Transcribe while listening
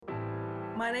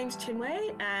My name's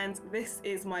Chinwe, and this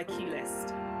is my Q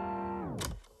List.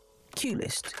 Q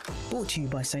List, brought to you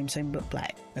by Same Same But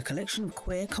Black, a collection of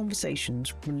queer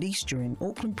conversations released during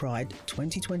Auckland Pride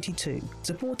 2022,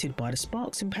 supported by the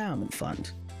Sparks Empowerment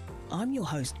Fund. I'm your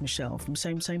host, Michelle, from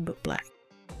Same Same But Black.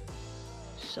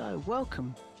 So,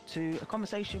 welcome to a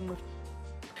conversation with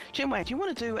Chinwe. Do you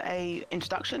want to do a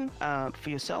introduction for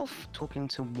yourself, talking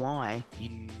to why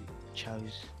you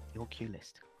chose your Q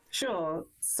List? Sure.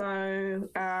 So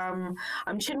I'm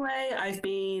Chinwe. I've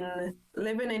been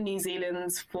living in New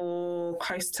Zealand for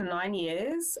close to 9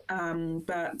 years,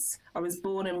 but I was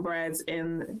born and bred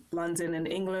in London in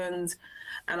England,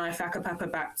 and I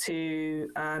whakapapa back to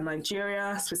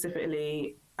Nigeria,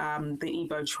 specifically the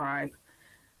Igbo tribe.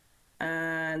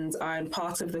 And I'm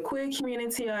part of the queer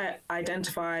community.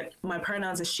 My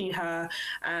pronouns are she, her,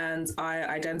 and I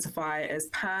identify as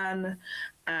pan,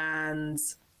 and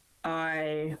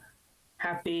I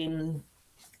have been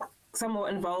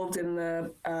somewhat involved in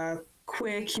the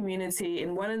queer community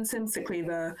in Wellington, particularly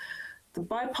the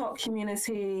BIPOC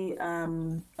community. I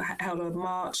held a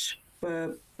march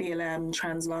for BLM,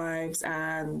 trans lives,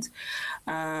 and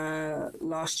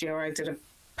last year I did a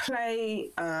play,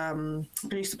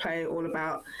 produced a play all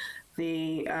about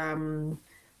the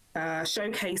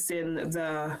showcasing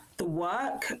the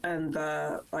work and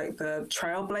the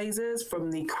trailblazers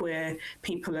from the queer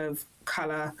people of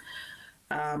colour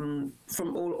from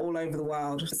all over the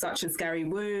world, such as Gary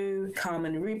Wu,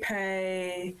 Carmen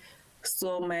Rupe,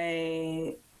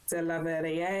 Storme de la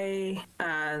Verrier,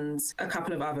 and a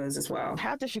couple of others as well.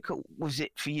 How difficult was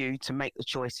it for you to make the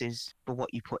choices for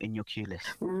what you put in your Q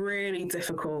List? Really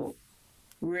difficult.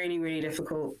 Really, really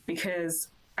difficult, because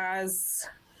as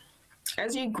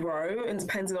you grow, and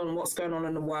depending on what's going on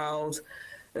in the world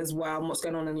as well, and what's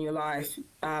going on in your life,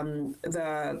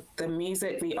 the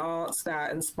music, the art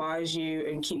that inspires you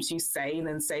and keeps you sane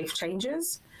and safe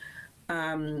changes.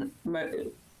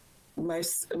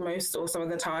 Most or some of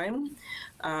the time.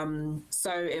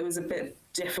 So it was a bit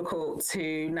difficult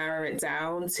to narrow it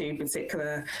down to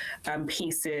particular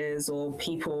pieces or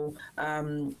people.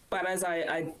 But as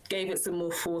I gave it some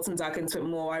more thought and dug into it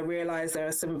more, I realized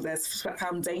there's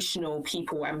foundational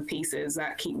people and pieces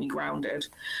that keep me grounded.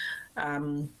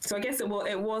 So I guess it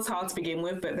was hard to begin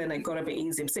with, but then it got a bit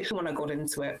easier, particularly when I got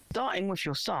into it. Starting with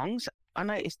your songs, I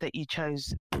noticed that you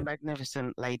chose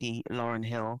magnificent Lady Lauryn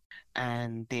Hill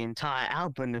and the entire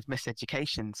album of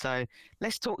Miseducation. So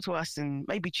let's talk to us and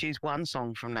maybe choose one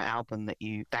song from that album that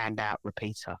you stand out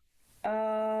repeater.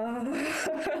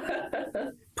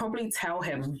 Probably Tell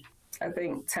Him. I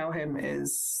think Tell Him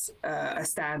is a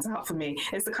standout for me.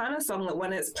 It's the kind of song that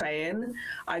when it's playing,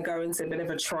 I go into a bit of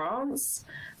a trance.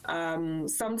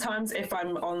 Sometimes if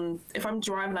I'm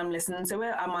driving, I'm listening to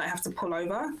it, I might have to pull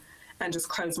over and just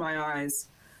close my eyes.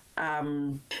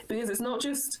 Because it's not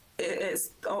just,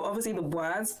 it's obviously the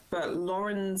words, but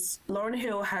Lauryn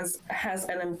Hill has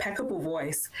an impeccable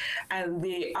voice. And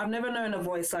I've never known a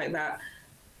voice like that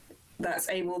that's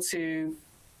able to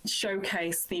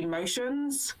showcase the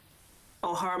emotions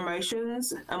or her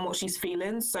emotions and what she's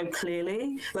feeling so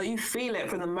clearly. Like, you feel it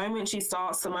from the moment she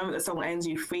starts, the moment the song ends,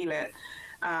 you feel it.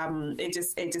 It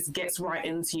just gets right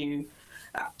into you.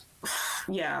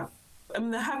 Yeah. I mean,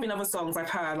 there have been other songs I've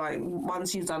heard, like one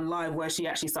she's done live where she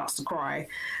actually starts to cry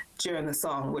during the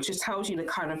song, which just tells you the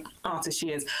kind of artist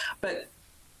she is. But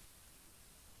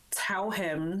Tell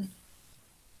Him,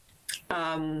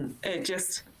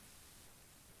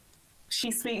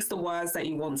 she speaks the words that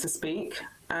you want to speak,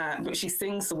 but she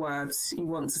sings the words you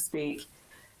want to speak,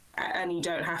 and you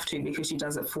don't have to, because she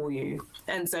does it for you.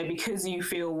 And so because you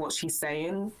feel what she's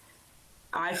saying,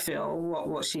 I feel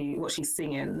what she's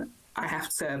singing. I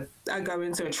go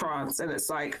into a trance, and it's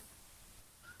like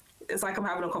I'm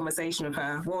having a conversation with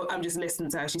her. Well, I'm just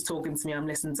listening to her. She's talking to me, I'm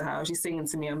listening to her. She's singing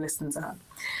to me, I'm listening to her.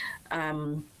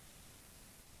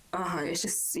 It's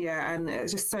just, yeah, and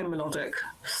it's just so melodic.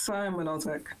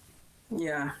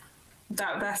 Yeah.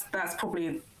 That's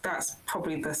probably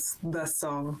the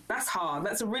song. That's hard.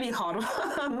 That's a really hard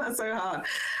one. That's so hard.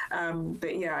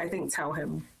 But yeah, I think Tell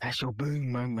Him. That's your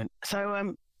boom moment.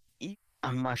 So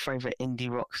my favourite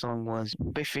indie rock song was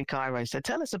Biffy Clyro. So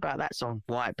tell us about that song,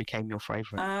 why it became your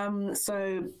favourite.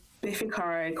 So Biffy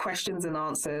Clyro, Questions and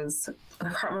Answers. I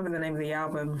can't remember the name of the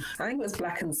album. I think it was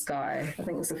Black and Sky. I think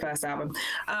it was the first album.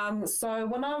 So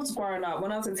when I was growing up,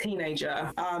 when I was a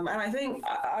teenager, and I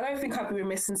don't think I'd be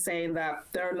remiss in saying that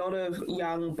there are a lot of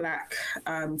young Black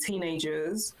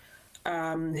teenagers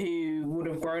who would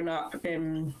have grew up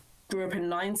in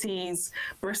 90s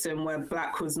Britain, where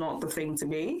Black was not the thing to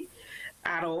be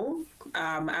at all,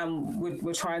 and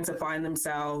were trying to find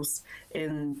themselves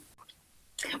in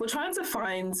we're trying to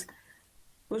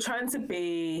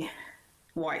be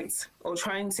white, or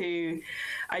trying to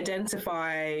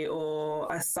identify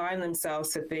or assign themselves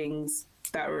to things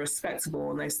that are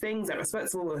respectable, and those things that are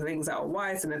respectable are things that are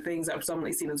white, and the things that are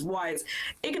predominantly seen as white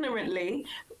ignorantly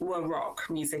were rock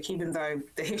music, even though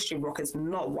the history of rock is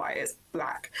not white, it's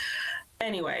black.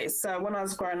 Anyway, so when I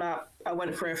was growing up, I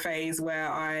went through a phase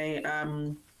where I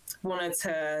wanted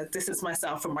to distance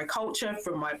myself from my culture,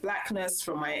 from my blackness,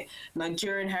 from my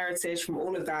Nigerian heritage, from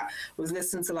all of that. Was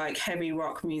listening to like heavy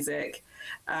rock music,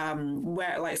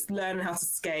 where like learning how to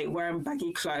skate, wearing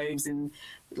baggy clothes and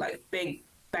like big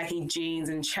baggy jeans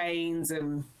and chains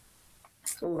and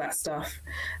all that stuff.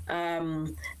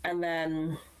 And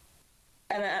then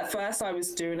at first I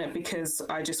was doing it because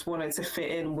I just wanted to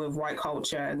fit in with white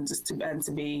culture and just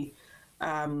to be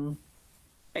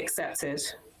accepted.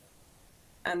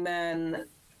 And then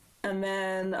I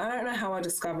don't know how I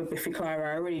discovered Biffy Clyro.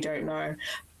 I really don't know,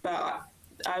 but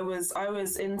I was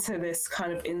into this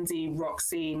kind of indie rock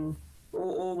scene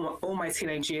all my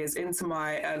teenage years, into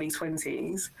my early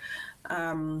 20s.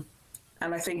 And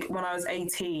I think when I was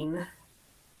 18,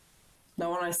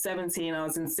 no, when I was 17, I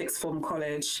was in sixth form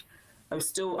college. I was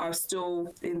still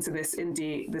into this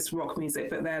rock music,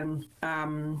 but then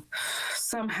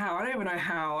somehow, I don't even know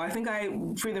how, I think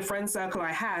through the friend circle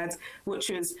I had, which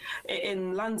was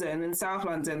in London, in South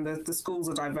London, the schools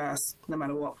are diverse no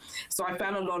matter what. So I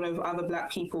found a lot of other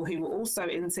Black people who were also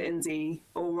into indie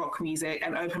or rock music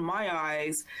and opened my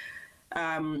eyes.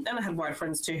 And I had white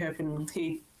friends too who opened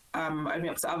me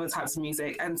up to other types of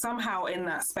music. And somehow in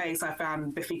that space, I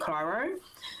found Biffy Clyro.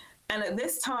 And at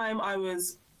this time, I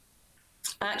was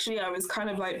kind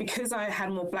of like, because I had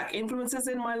more Black influences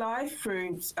in my life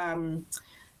through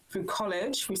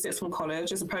college, through sixth form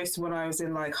college, as opposed to when I was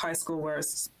in like high school where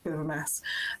it's a bit of a mess.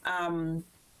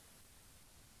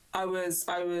 I was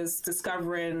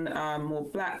discovering more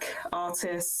Black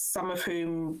artists, some of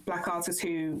whom Black artists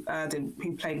who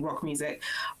played rock music.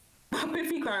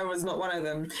 Biffy Clyro was not one of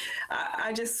them.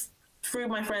 I just, through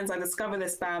my friends, I discovered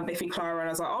this band, Biffy Clyro, and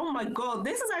I was like, oh my God,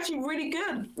 this is actually really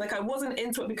good. Like, I wasn't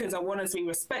into it because I wanted to be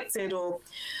respected or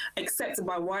accepted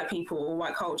by white people or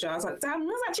white culture. I was like, damn,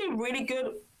 this is actually a really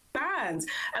good band.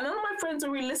 And none of my friends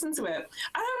really listened to it.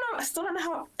 I don't know, I still don't know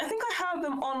how, I think I heard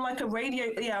them on like a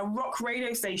rock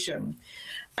radio station.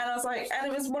 And I was like, and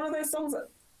it was one of those songs that,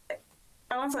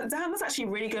 and I was like, damn, that's actually a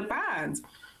really good band.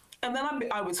 And then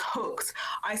I was hooked.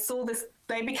 I saw this,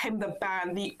 they became the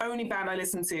band, the only band I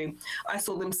listened to. I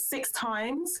saw them 6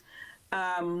 times.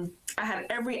 I had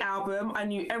every album. I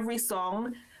knew every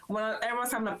song. When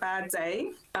everyone's having a bad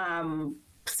day,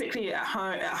 particularly at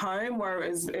home where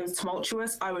it was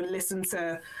tumultuous, I would listen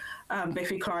to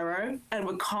Biffy Clyro, and it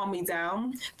would calm me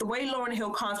down. The way Lauryn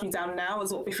Hill calms me down now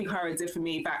is what Biffy Clyro did for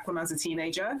me back when I was a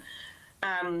teenager.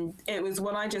 It was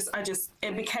when it just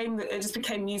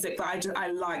became music that I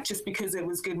liked just because it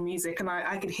was good music, and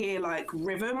I could hear like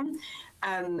rhythms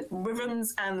and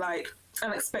like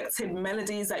unexpected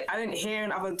melodies that I didn't hear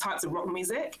in other types of rock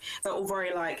music. They're all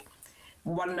very like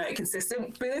one note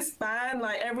consistent. But this band,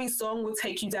 like every song would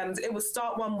take you down. It would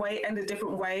start one way, end a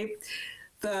different way.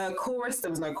 The chorus, there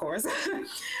was no chorus.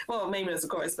 Well, maybe there's a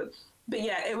chorus, but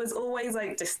yeah, it was always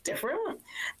like just different.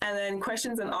 And then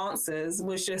questions and answers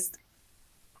was just,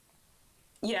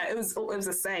 yeah, it was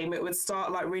the same. It would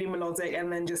start like really melodic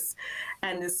and then just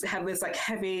have this like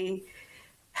heavy-ish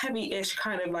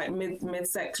kind of like middle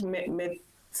section,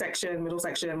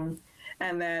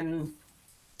 and then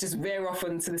just veer off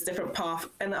into this different path.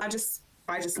 And I just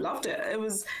loved it.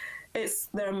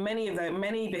 There are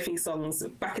many Biffy songs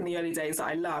back in the early days that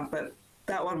I loved, but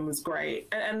that one was great.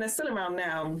 And they're still around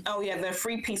now. Oh yeah, they're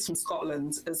 3-piece from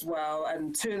Scotland as well,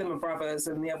 and 2 of them are brothers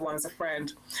and the other one's a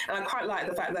friend. And I quite like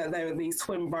the fact that they were these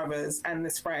twin brothers and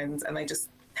this friend, and they just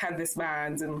had this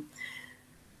band, and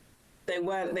they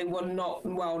were not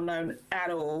well known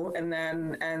at all, and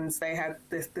they had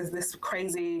this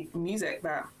crazy music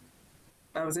that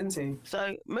I was into.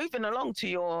 So moving along to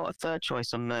your third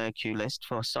choice on the queue list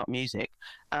for Stop Music,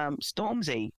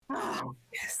 Stormzy. Oh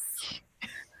yes.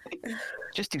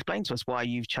 Just explain to us why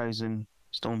you've chosen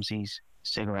Stormzy's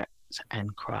Cigarettes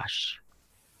and Crush.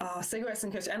 Cigarettes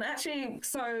and Crush. And actually,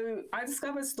 so I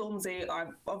discovered Stormzy,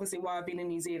 obviously while I've been in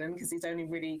New Zealand, because he's only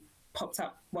really popped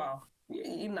up, well,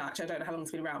 even actually, I don't know how long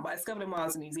he's been around, but I discovered him while I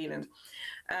was in New Zealand.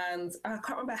 And I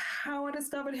can't remember how I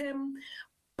discovered him,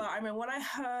 but I remember when I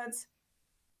heard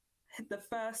the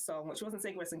first song, which wasn't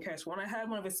Cigarettes and Kush, when I heard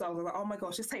one of his songs, I was like, oh my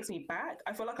gosh, this takes me back.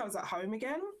 I feel like I was at home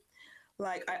again.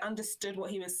 Like, I understood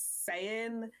what he was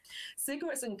saying.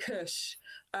 Cigarettes and Kush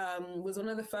was one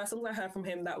of the first songs I heard from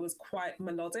him that was quite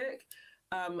melodic.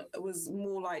 It was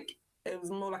more like it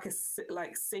was more like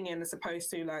like singing as opposed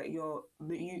to like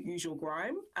the usual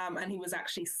grime. And he was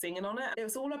actually singing on it. It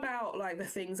was all about like the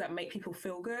things that make people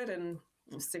feel good, and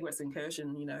cigarettes and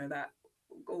Kirshen, you know, that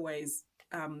always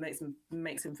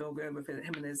makes him feel good with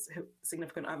him and his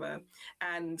significant other.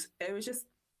 And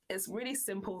it's really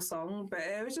simple song, but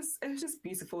it was just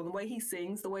beautiful. And the way he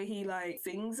sings, the way he like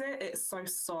sings it, it's so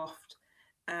soft.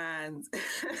 And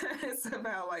it's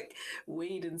about like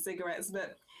weed and cigarettes,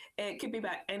 but it could be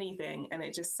about anything, and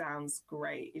it just sounds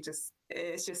great.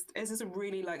 It's just a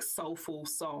really like soulful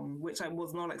song, which I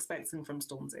was not expecting from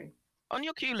Stormzy. On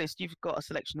your Q list, you've got a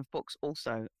selection of books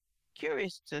also.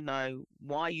 Curious to know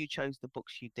why you chose the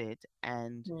books you did,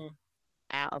 and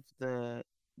out of the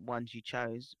ones you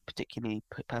chose, particularly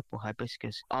Purple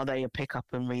Hibiscus, are they a pick up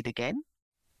and read again?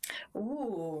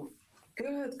 Ooh,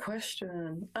 good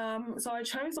question. So I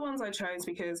chose the ones I chose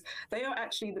because they are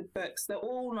actually the books. They're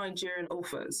all Nigerian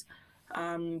authors.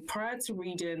 Prior to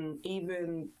reading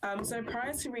Chinwe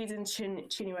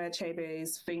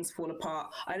Achebe's Things Fall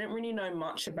Apart, I didn't really know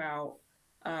much about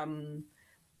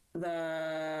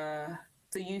the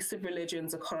use of religion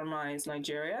to colonize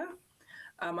Nigeria.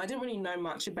 I didn't really know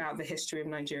much about the history of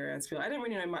Nigeria. I didn't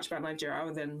really know much about Nigeria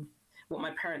other than what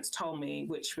my parents told me,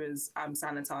 which was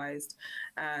sanitized,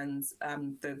 and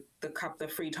the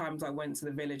 3 times I went to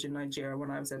the village in Nigeria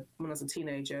when I was a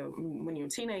teenager. When you're a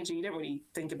teenager, you don't really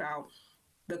think about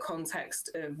the context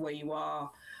of where you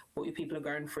are, what your people are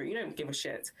going through. You don't give a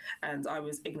shit. And I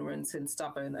was ignorant and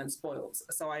stubborn and spoiled,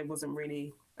 so I wasn't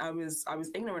really. I was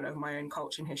ignorant of my own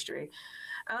culture and history.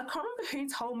 And I can't remember who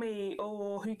told me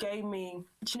or who gave me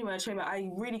Chinwe Akomah.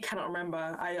 I really cannot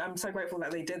remember. I'm so grateful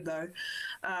that they did, though,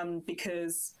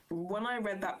 because when I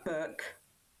read that book,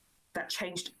 that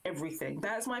changed everything.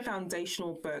 That's my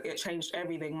foundational book. It changed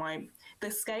everything. The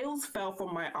scales fell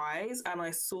from my eyes, and I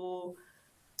saw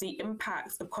the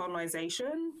impact of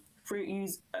colonization through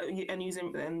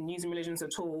using religions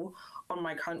at all on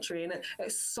my country. And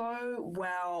it's so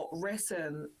well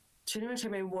written. Chinwe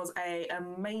Akomah was an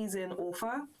amazing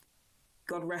author.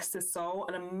 God rest his soul,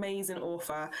 an amazing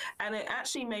author. And it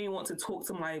actually made me want to talk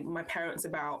to my parents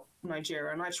about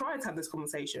Nigeria. And I tried to have these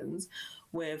conversations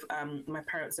with my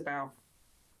parents about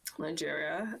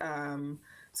Nigeria,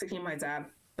 particularly my dad.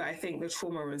 But I think the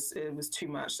trauma was too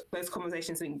much. Those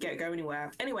conversations didn't go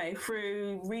anywhere. Anyway,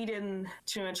 through reading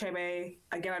Chinwe Akomah,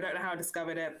 again, I don't know how I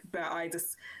discovered it, but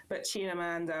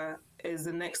Chimamanda is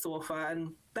the next author,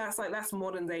 and that's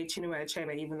modern day Chinwe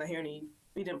Akomah, even though he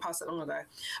didn't pass it long ago.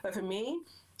 But for me,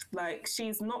 like,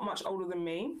 she's not much older than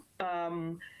me.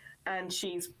 And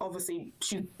she's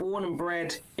born and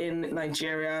bred in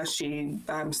Nigeria. She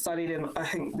studied in, I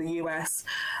think, the US.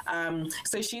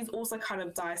 So she's also kind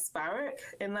of diasporic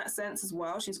in that sense as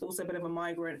well. She's also a bit of a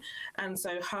migrant. And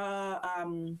so her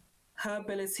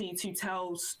ability to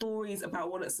tell stories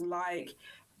about what it's like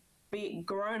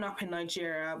growing up in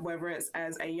Nigeria, whether it's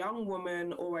as a young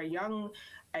woman or a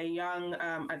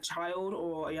child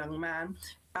or a young man,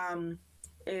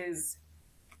 is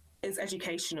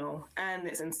educational and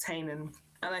it's entertaining.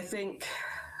 And I think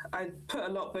I put a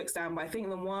lot of books down, but I think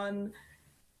the one,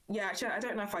 actually, I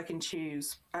don't know if I can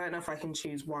choose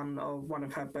one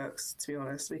of her books, to be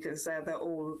honest, because there's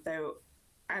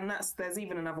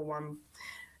even another one,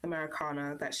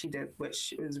 Americana, that she did,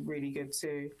 which was really good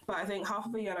too. But I think Half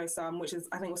of a Yellow Sun, which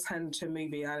I think was turned into a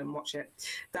movie, I didn't watch it.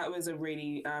 That was a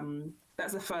really,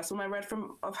 that's the first one I read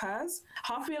of hers.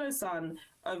 Half a Yellow Sun,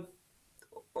 of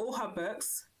all her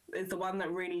books, is the one that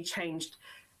really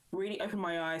opened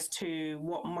my eyes to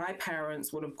what my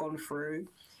parents would have gone through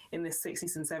in the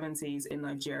 60s and 70s in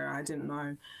Nigeria. I didn't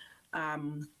know.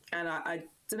 And I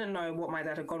didn't know what my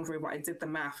dad had gone through, but I did the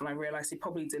math and I realized he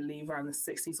probably did leave around the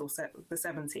 60s or the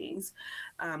 70s.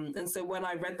 And so when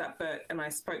I read that book and I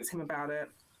spoke to him about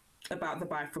the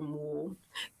Biafran War,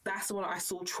 that's when I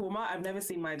saw trauma. I've never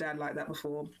seen my dad like that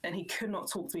before, and he could not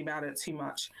talk to me about it too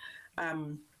much.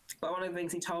 But one of the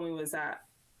things he told me was that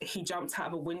he jumped out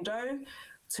of a window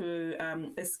to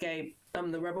escape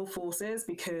the rebel forces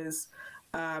because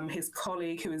his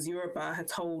colleague, who was Yoruba, had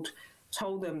told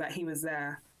them that he was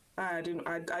there. I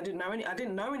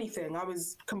didn't know anything. I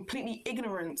was completely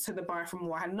ignorant to the Biafran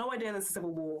War. I had no idea there's a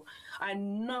civil war. I had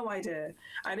no idea.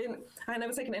 I had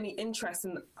never taken any interest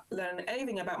in learning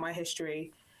anything about my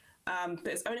history. But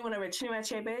it's only when I read Chinwe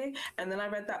Akomah and then I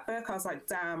read that book, I was like,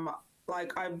 damn,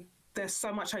 like there's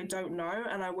so much I don't know,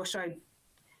 and I wish I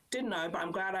did know, but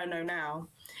I'm glad I know now.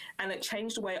 And it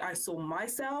changed the way I saw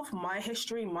myself, my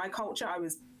history, my culture. I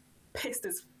was pissed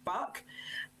as fuck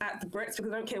at the Brits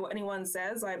because I don't care what anyone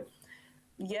says. Like,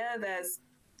 yeah, there's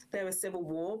there was civil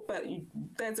war, but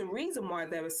there's a reason why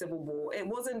there was civil war. It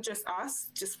wasn't just us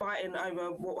just fighting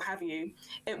over what have you.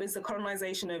 It was the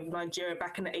colonization of Nigeria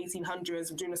back in the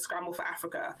 1800s during the scramble for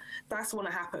Africa. That's when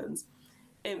it happened.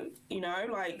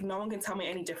 Like, no one can tell me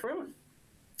any different.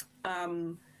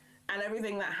 And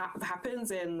everything that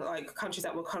happens in like countries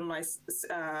that were colonized, is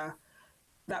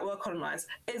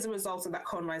a result of that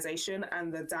colonization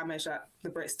and the damage that the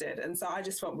Brits did. And so I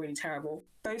just felt really terrible.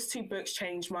 Those two books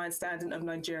changed my understanding of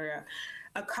Nigeria.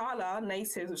 Akala,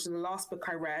 Natives, which is the last book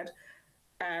I read,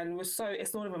 and it's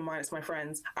not even mine, it's my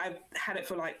friend's. I've had it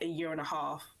for like a year and a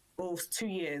half or 2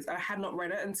 years. I had not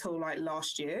read it until like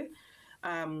last year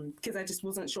because I just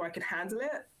wasn't sure I could handle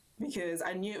it, because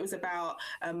I knew it was about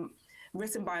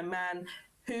written by a man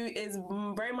who is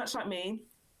very much like me,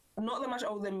 not that much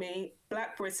older than me,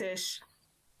 Black British.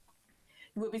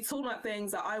 We'll be talking about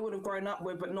things that I would have grown up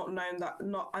with, but not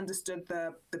understood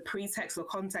the pretext or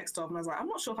context of. And I was like, I'm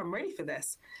not sure if I'm ready for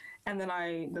this. And then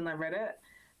I read it.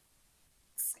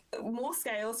 More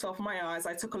scales fell from my eyes.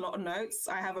 I took a lot of notes.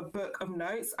 I have a book of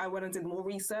notes. I went and did more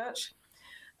research.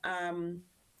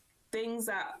 Things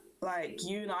that like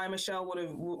you and I, Michelle,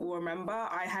 will remember.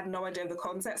 I had no idea of the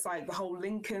context, like the whole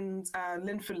Linford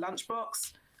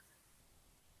lunchbox.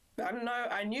 I don't know.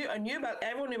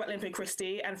 Everyone knew about Linford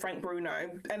Christie and Frank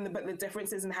Bruno, but the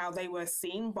differences in how they were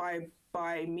seen by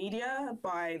media,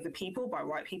 by the people, by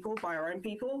white people, by our own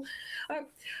people. I had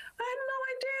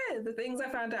no idea. The things I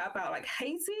found out about like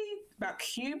Haiti, about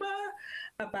Cuba,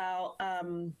 about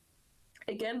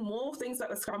again more things like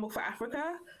the scramble for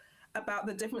Africa, about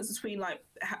the difference between like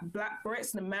Black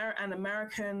Brits and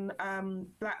American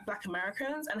Black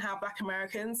Americans, and how Black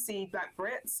Americans see Black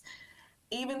Brits.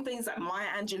 Even things that Maya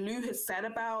Angelou has said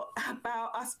about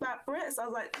us Black Brits, I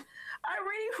was like, I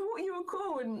really thought you were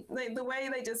cool, and the way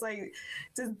they just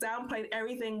downplayed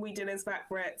everything we did as Black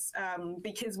Brits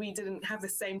because we didn't have the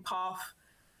same path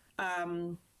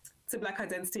to Black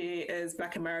identity as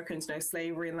Black Americans,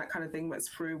 slavery and that kind of thing that's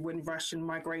through Windrush and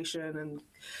migration and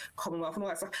Commonwealth and all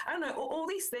that stuff. I don't know, all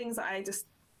these things that I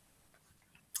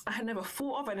had never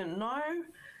thought of, I didn't know.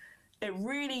 It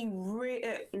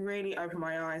really opened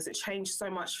my eyes. It changed so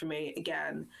much for me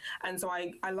again. And so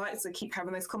I like to keep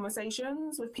having those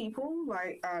conversations with people.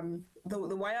 Like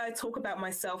the way I talk about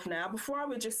myself now, before I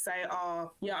would just say,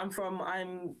 I'm from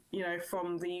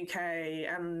the UK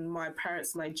and my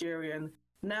parents are Nigerian.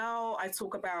 Now I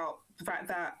talk about the fact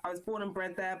that I was born and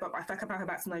bred there, but I think I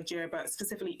back to Nigeria, but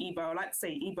specifically Igbo. I like to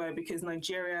say Igbo because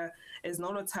Nigeria is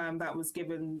not a term that was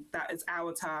given, that is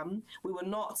our term. We were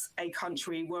not a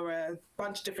country, we're a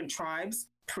bunch of different tribes.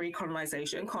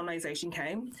 Pre-colonization, colonization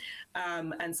came,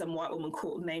 and some white woman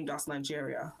named us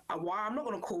Nigeria. Why? I'm not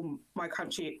going to call my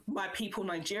country, my people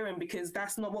Nigerian, because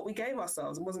that's not what we gave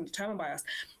ourselves. It wasn't determined by us.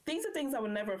 These are things I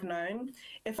would never have known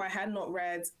if I had not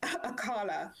read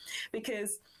Akala,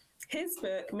 because his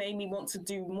book made me want to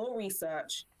do more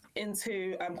research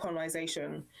into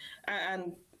colonization.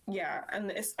 And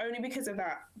it's only because of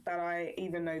that I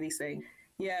even know these things.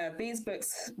 Yeah, these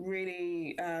books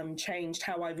really changed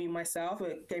how I view myself.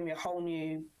 It gave me a whole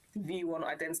new view on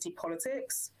identity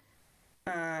politics.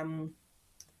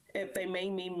 They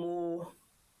made me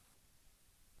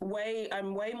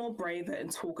I'm way more braver in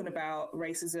talking about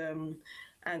racism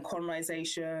and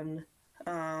colonization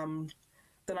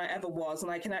than I ever was.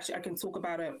 And I can talk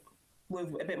about it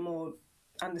with a bit more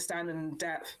understanding and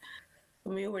depth.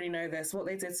 We already know this, what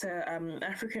they did to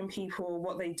African people,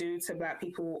 what they do to Black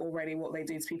people already, what they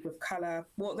do to people of color,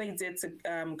 what they did to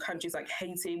countries like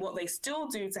Haiti, what they still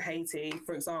do to Haiti,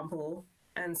 for example.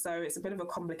 And so it's a bit of a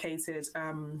complicated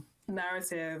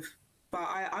narrative, but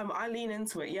I lean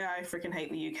into it. Yeah, I freaking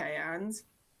hate the UK, and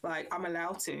like I'm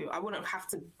allowed to. I wouldn't have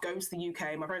to go to the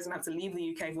UK. My parents didn't have to leave the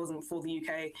UK if it wasn't for the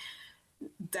UK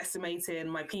decimating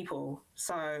my people.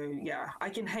 So yeah,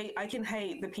 I can hate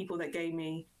the people that gave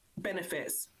me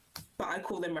benefits, but I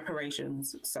call them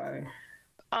reparations. So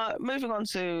moving on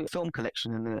to film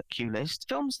collection in the Q list,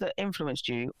 films that influenced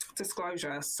you.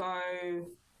 Disclosure. So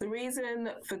the reason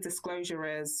for Disclosure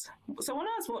is, so when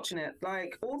I was watching it,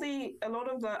 like a lot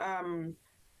of the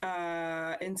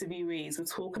interviewees were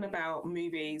talking about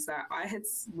movies that I had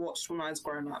watched when I was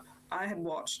growing up. I had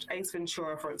watched Ace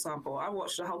Ventura, for example. I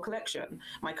watched the whole collection.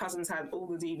 My cousins had all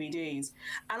the DVDs.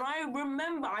 And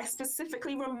I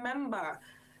specifically remember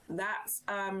that's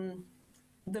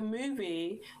the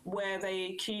movie where they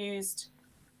accused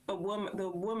the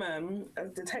woman, a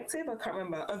detective, I can't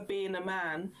remember, of being a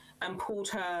man and pulled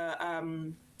her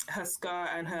skirt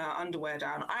and her underwear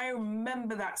down. I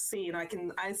remember that scene. I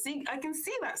can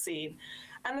see that scene.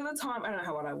 And at the time, I don't know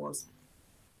how old I was.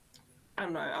 I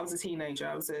don't know, I was a teenager,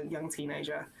 I was a young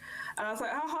teenager. And I was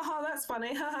like, ha ha ha, that's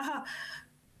funny, ha ha ha.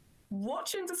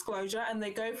 Watching Disclosure, and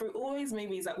they go through all these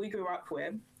movies that we grew up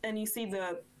with, and you see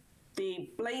the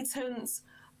blatant,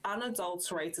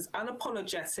 unadulterated,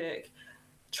 unapologetic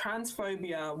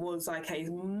transphobia was like a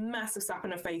massive slap in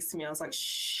the face to me. I was like,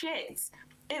 shit,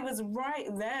 it was right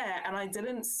there. And it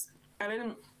didn't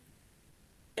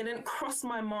cross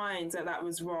my mind that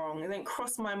was wrong. It didn't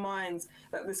cross my mind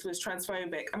that this was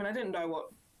transphobic. I mean, I didn't know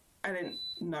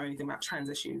anything about trans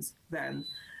issues then.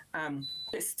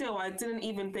 But still, I didn't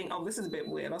even think, oh, this is a bit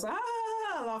weird. I was like,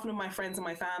 laughing with my friends and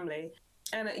my family.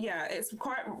 And it's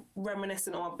quite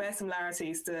reminiscent or bear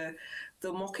similarities to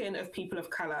the mocking of people of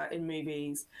colour in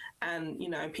movies, and,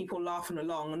 people laughing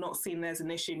along and not seeing there's an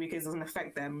issue because it doesn't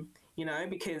affect them,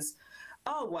 because,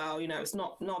 oh, well, it's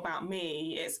not about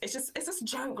me. It's just a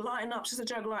joke, lighten up, just a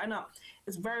joke, lighten up.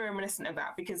 It's very reminiscent of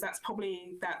that, because that's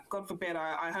probably that, God forbid,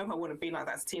 I hope I wouldn't be like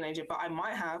that as a teenager, but I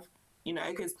might have,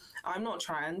 because I'm not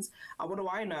trans. What do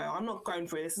I know? I'm not going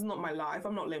through this. This is not my life.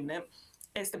 I'm not living it.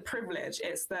 It's the privilege.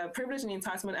 It's the privilege and the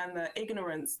entitlement and the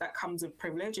ignorance that comes with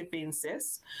privilege of being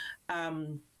cis.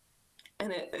 And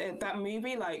that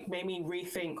movie made me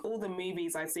rethink all the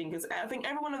movies I'd seen, because I think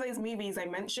every one of those movies I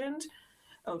mentioned,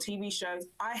 or TV shows,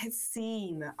 I had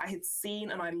seen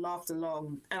and I laughed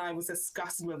along, and I was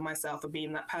disgusted with myself for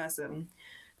being that person.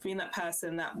 Being that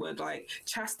person that would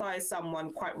chastise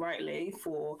someone quite rightly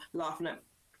for laughing at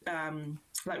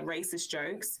racist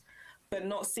jokes, but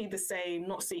not see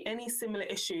any similar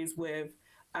issues with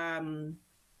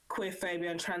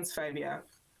queerphobia and transphobia.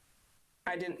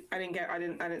 I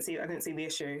didn't see the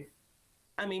issue.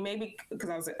 I mean, maybe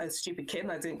because I was a stupid kid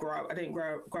and I didn't grow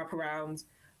up around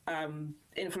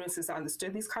influences that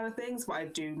understood these kind of things, but I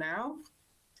do now.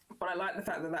 But I like the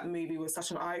fact that movie was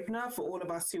such an eye-opener for all of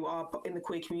us who are in the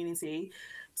queer community,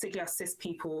 particularly us cis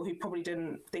people who probably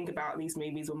didn't think about these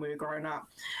movies when we were growing up.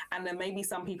 And there may be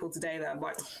some people today that are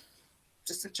like,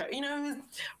 just a joke,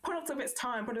 product of its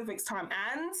time.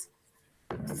 And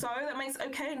so that makes,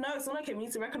 okay, no, it's not okay. We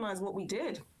need to recognize what we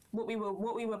did, what we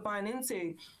were buying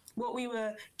into, what we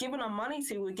were giving our money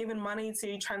to. We're giving money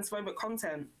to transphobic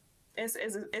content. It's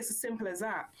as simple as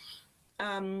that.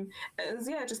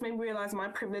 It just made me realize my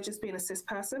privilege as being a cis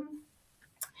person.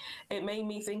 It made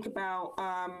me think about,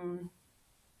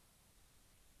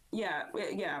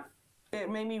 it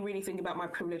made me really think about my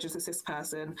privilege as a cis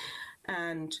person,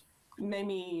 and made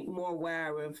me more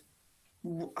aware of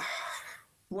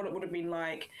what it would have been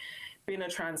like being a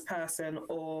trans person,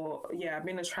 or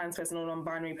being a trans person or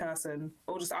non-binary person,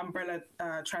 or just umbrella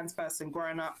trans person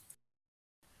growing up.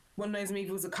 When those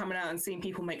movies are coming out and seeing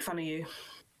people make fun of you.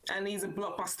 And these are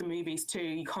blockbuster movies too.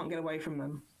 You can't get away from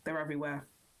them. They're everywhere.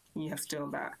 You have to deal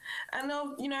with that. And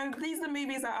these are the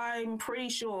movies that I'm pretty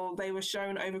sure they were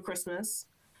shown over Christmas.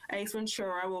 Ace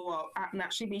Ventura will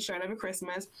naturally be shown over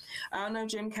Christmas. I know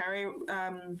Jim Carrey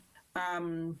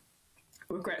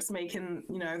regrets making,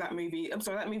 that movie. I'm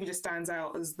sorry, that movie just stands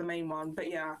out as the main one.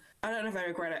 But yeah, I don't know if they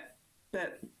regret it.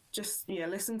 But just,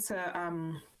 listen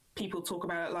to people talk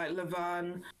about it, like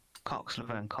Laverne Cox.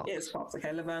 It's Cox,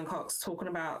 okay. Laverne Cox talking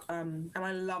about, and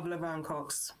I love Laverne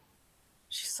Cox.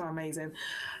 She's so amazing.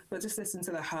 But just listen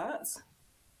to The Hurt,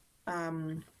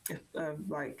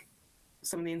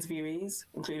 some of the interviewees,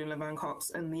 including Laverne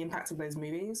Cox, and the impact of those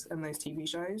movies and those TV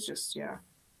shows,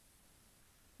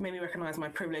 made me recognize my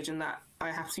privilege and that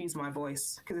I have to use my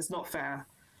voice, because it's not fair.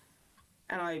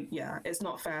 And it's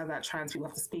not fair that trans people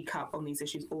have to speak up on these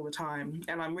issues all the time.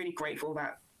 And I'm really grateful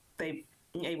that they've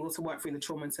been able to work through the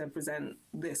trauma to present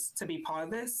this, to be part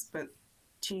of this, but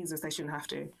Jesus, they shouldn't have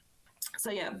to.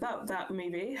 So that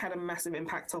movie had a massive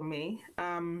impact on me.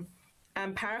 And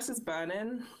Paris is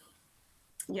Burning,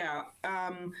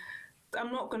 I'm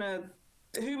not gonna,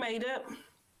 who made it,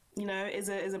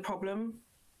 is a problem.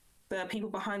 The people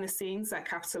behind the scenes that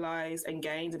capitalized and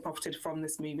gained and profited from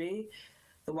this movie,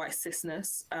 the white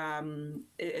cisness,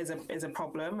 is a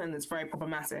problem, and it's very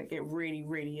problematic. It really,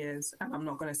 really is. And I'm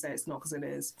not going to say it's not, because it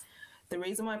is. The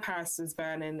reason why Paris is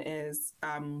Burning is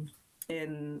one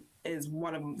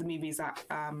of the movies that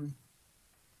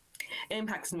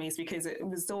impacted me, is because it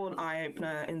was still an eye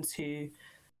opener into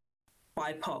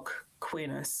BIPOC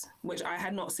queerness, which I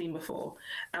had not seen before.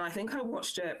 And I think I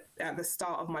watched it at the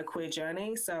start of my queer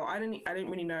journey, so I didn't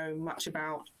really know much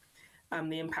about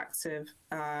the impact of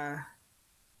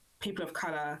people of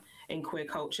color in queer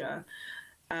culture,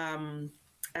 and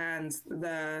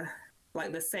the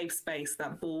safe space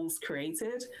that Balls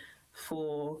created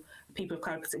for people of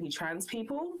color, particularly trans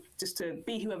people, just to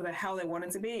be whoever the hell they wanted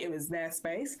to be. It was their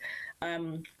space.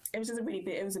 It was just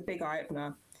it was a big eye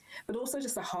opener, but also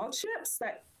just the hardships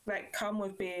that that come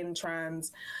with being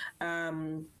trans.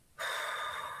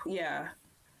 Yeah,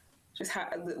 just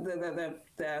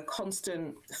the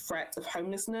constant threat of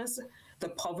homelessness, the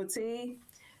poverty,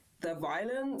 the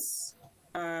violence,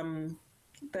 the,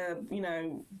 you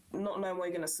know, not knowing where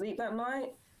you're going to sleep that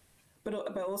night, but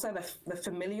also the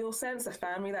familial sense, the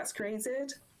family that's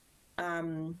created.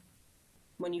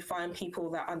 When you find people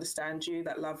that understand you,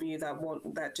 that love you,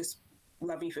 that just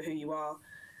love you for who you are.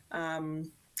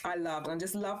 I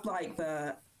just loved like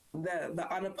the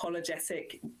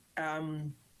unapologetic,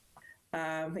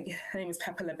 I think her name is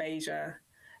Pepper LaBeija,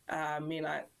 being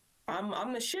like,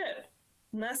 I'm the shit.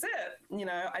 And that's it. You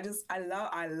know,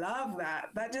 I love that.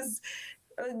 That just,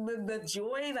 the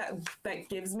joy that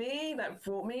gives me, that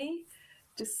brought me,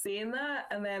 just seeing that,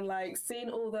 and then like seeing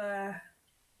all the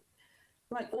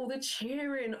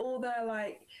cheering, all the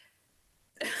like,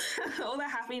 all the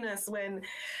happiness when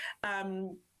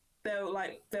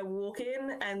they're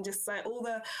walking, and just like all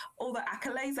the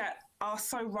accolades that are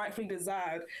so rightfully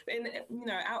deserved. In, you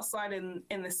know, outside in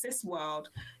the cis world,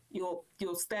 you're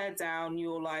stared down,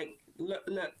 you're like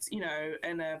looked, you know,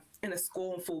 in a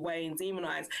scornful way and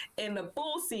demonized. In the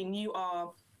ball scene, you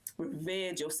are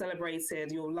revered, you're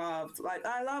celebrated, you're loved. Like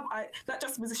that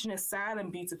juxtaposition is sad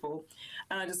and beautiful,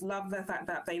 and I just love the fact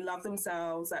that they love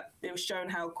themselves, that it was shown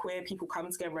how queer people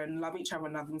come together and love each other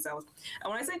and love themselves.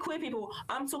 And when I say queer people,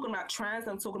 I'm talking about trans,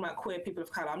 I'm talking about queer people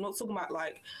of color. I'm not talking about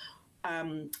like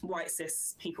white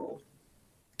cis people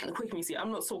in the queer community.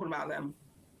 I'm not talking about them.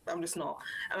 I'm just not.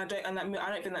 And I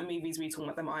don't think that movie's really talking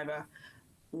about them either.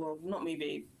 Well, not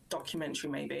movie, documentary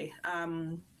maybe.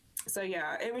 So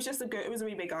yeah, it was a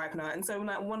really big eye opener. And so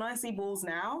when I see balls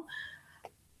now,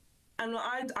 and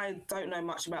I don't know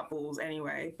much about balls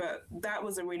anyway, but that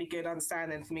was a really good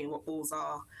understanding for me what balls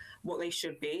are, what they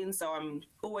should be. And so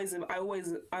I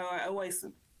always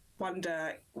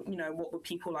wonder, you know, what would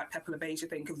people like Pepper LaBeija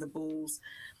think of the balls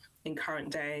in current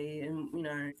day. And, you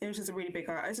know, it was just a really big,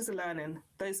 it's just a learning.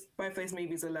 Both those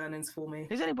movies are learnings for me.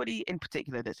 Is anybody in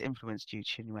particular that's influenced you,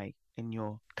 Chinwe, in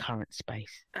your current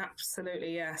space?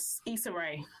 Absolutely, yes. Issa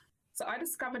Rae. So I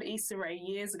discovered Issa Rae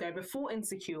years ago before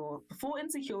Insecure. Before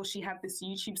Insecure, she had this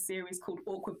YouTube series called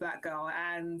Awkward Black Girl,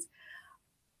 and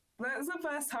that was the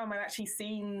first time I'd actually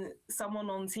seen someone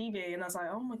on TV, and I was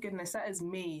like, oh my goodness, that is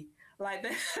me. Like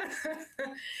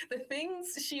the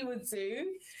things she would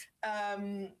do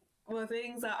were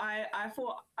things that I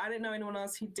thought I didn't know anyone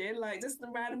else who did. Like just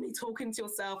randomly talking to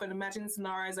yourself and imagining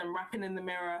scenarios and rapping in the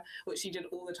mirror, which she did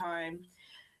all the time.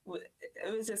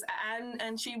 It was just,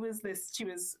 and she's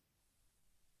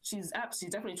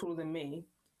definitely taller than me.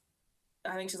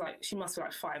 I think she must be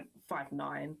like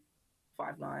 5'9".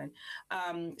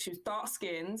 She was dark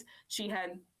skinned. She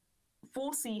had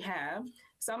 4C hair.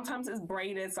 Sometimes it's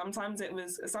braided. Sometimes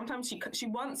she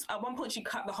once at one point she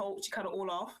cut it all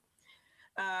off.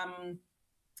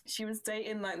 She was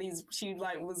dating she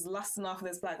was lusting after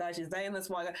this black guy. She's dating this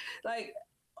white guy. Like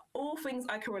all things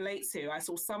I could relate to. I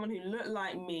saw someone who looked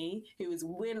like me, who was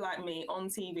weird like me on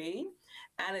TV,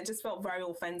 and it just felt very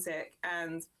authentic.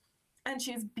 And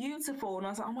she's beautiful. And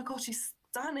I was like, oh my God, she's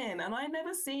stunning. And I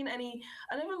never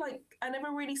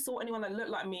really saw anyone that looked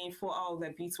like me and thought, oh,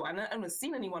 they're beautiful. I never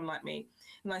seen anyone like me.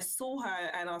 And I saw her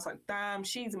and I was like, damn,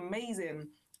 she's amazing.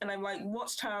 And I like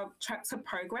watched her track her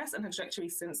progress and her trajectory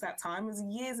since that time. It was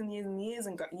years and years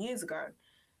and years ago.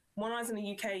 When I was in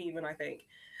the UK even, I think.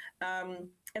 And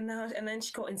then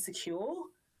she got Insecure.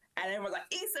 And everyone was like,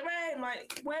 Issa Rae, I'm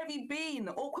like, where have you been?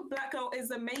 Awkward Black Girl is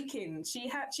the making. She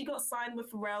got signed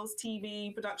with Pharrell's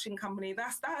TV production company.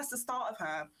 That's the start of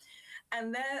her.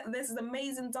 And there's this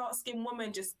amazing dark-skinned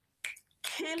woman just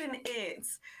killing it.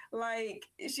 Like,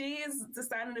 she is the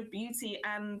standard of beauty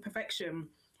and perfection.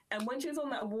 And when she was on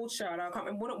that award show, and I can't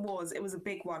remember what it was a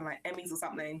big one, like Emmys or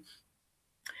something.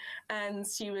 And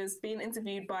she was being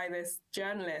interviewed by this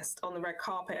journalist on the red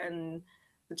carpet, and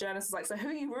the journalist was like, so who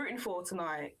are you rooting for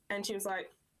tonight? And she was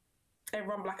like,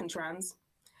 everyone black and trans.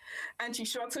 And she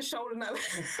shrugged her shoulder and and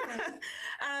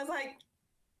I was like,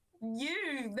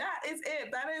 that is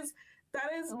it.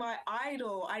 That is my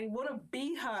idol. I want to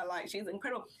be her. Like, she's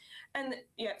incredible. And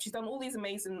yeah, she's done all these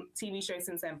amazing TV shows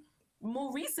since then.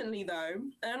 More recently though,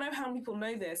 I don't know how many people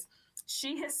know this,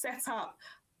 she has set up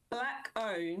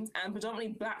Black-owned and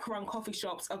predominantly Black-run coffee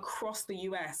shops across the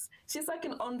US. She's like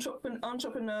an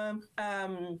entrepreneur,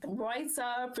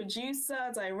 writer,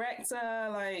 producer, director,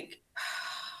 like,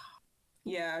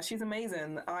 yeah, she's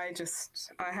amazing. I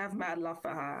have mad love for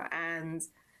her. And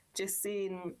just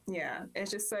seeing, yeah,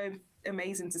 it's just so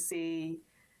amazing to see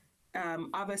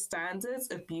other standards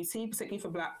of beauty, particularly for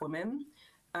Black women,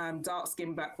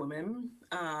 dark-skinned Black women,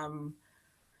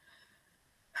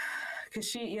 because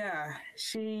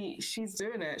she's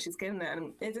doing it. She's getting it,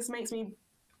 and it just makes me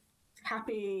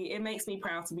happy. It makes me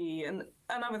proud to be, and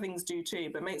other things do too,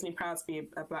 but it makes me proud to be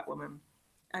a Black woman,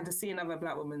 and to see another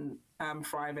Black woman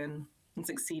thriving and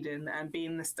succeeding and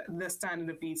being the standard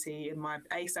of beauty in my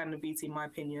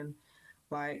opinion.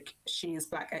 Like, she is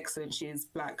Black excellence. She is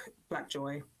Black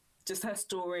joy. Just her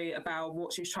story about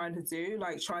what she's trying to do,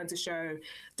 like trying to show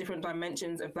different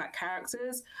dimensions of Black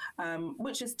characters,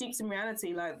 which is steeped in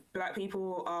reality. Like, Black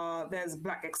people there's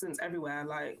Black excellence everywhere.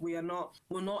 Like, we're not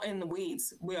in the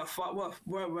weeds. We're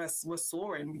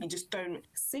soaring. You just don't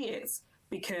see it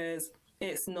because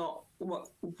it's not what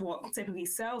typically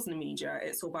sells in the media.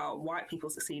 It's all about white people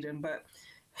succeeding, but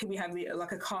we have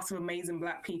a cast of amazing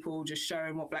Black people just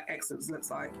showing what Black excellence looks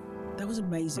like. That was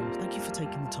amazing. Thank you for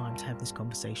taking the time to have this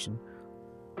conversation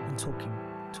and talking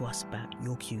to us about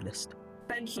your Q list.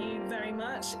 Thank you very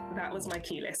much. That was my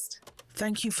Q list.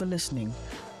 Thank you for listening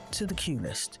to the Q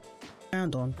list.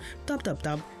 Found on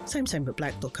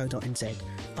www.samesamebutblack.co.nz,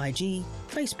 IG,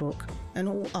 Facebook, and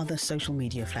all other social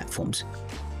media platforms.